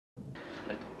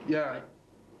Yeah.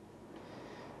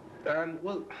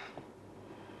 Well,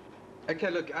 okay.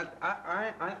 Look,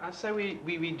 I say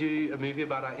we do a movie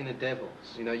about our inner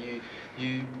devils. You know,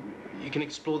 you can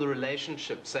explore the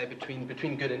relationship, say between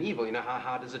good and evil. You know,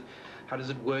 how does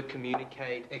it work,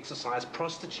 communicate, exercise,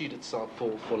 prostitute itself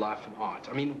for life and art?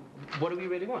 I mean, what do we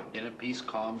really want? Inner peace,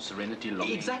 calm, serenity,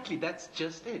 longing. Exactly. That's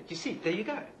just it. You see, there you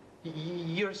go.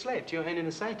 You're a slave to your own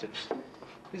inner Satan.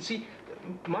 You see,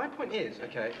 my point is,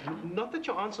 okay, not that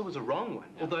your answer was a wrong one,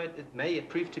 although it may have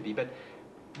proved to be, but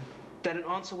that an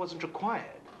answer wasn't required.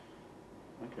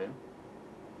 Okay.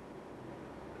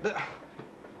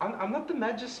 I'm not the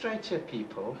magistrate here,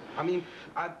 people. I mean,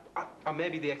 I may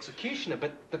be the executioner,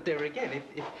 but there again,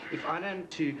 if I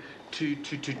don't to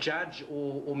judge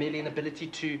or merely an ability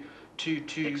to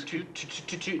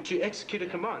execute a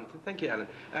command. Thank you, Alan.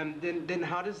 Then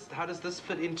how does this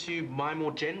fit into my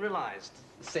more generalized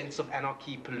sense of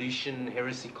anarchy, pollution,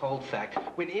 heresy, cold fact?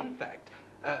 When in fact,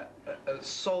 a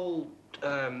soul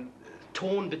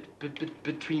torn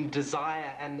between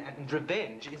desire and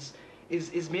revenge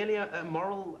is merely a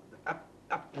moral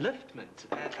upliftment,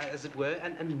 as it were,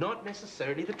 and not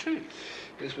necessarily the truth.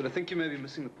 Yes, but I think you may be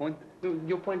missing the point.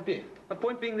 Your point being? My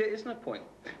point being, there is no point.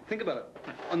 Think about it.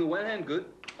 On the one hand, good.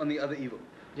 On the other, evil.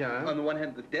 Yeah. On the one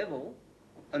hand, the devil.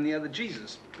 On the other,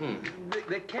 Jesus.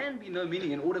 There can be no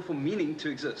meaning in order for meaning to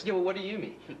exist. Yeah, well, what do you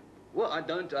mean? Well, I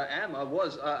don't. I am. I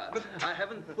was. I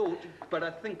haven't thought, but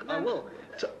I think I will.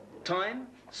 Time,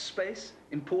 space,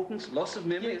 importance, loss of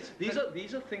memory. Yes,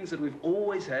 these are things that we've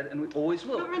always had and we always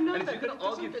will. No, I know and if that, you're going to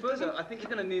argue further, doesn't... I think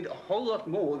you're going to need a whole lot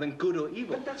more than good or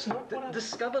evil. But that's not what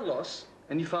Discover loss,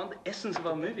 and you found the essence of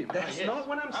our movie. That's not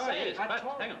what I'm saying. Yes, but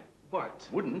hang on. What?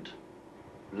 Wouldn't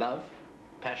love,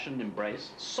 passion, embrace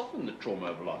soften the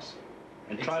trauma of loss?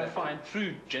 And try to find,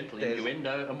 through gentle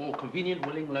innuendo, a more convenient,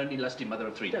 willing, lonely, lusty mother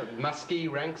of three. Yeah, musky,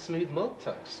 rank, smooth milk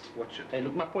toast. Watch it. Hey,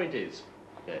 look, my point is,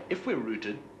 if we're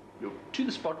rooted, to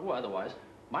the spot or otherwise,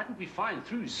 mightn't we find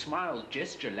through smile,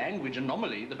 gesture, language,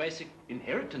 anomaly, the basic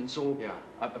inheritance or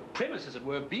a premise, as it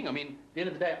were, of being? I mean, at the end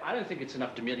of the day, I don't think it's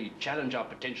enough to merely challenge our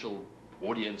potential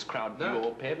audience, crowd view,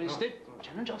 or pair, but instead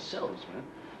challenge ourselves, man.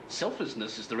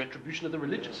 Selflessness is the retribution of the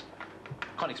religious.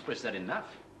 Can't express that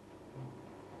enough.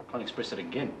 Can't express it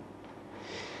again.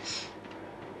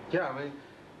 Yeah, I mean,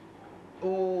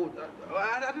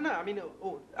 I don't know. I mean,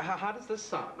 how does this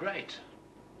sound? Great.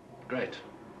 Great.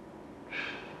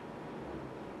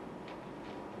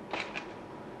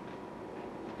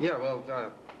 Yeah, well, I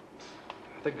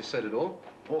think we said it all.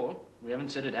 Or we haven't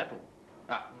said it at all.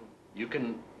 You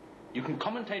can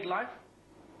commentate life,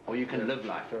 or you can live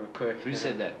life. Trevor Quirk. Who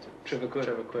said that? Trevor Quirk.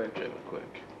 Trevor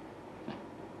Quirk.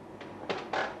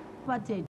 What did?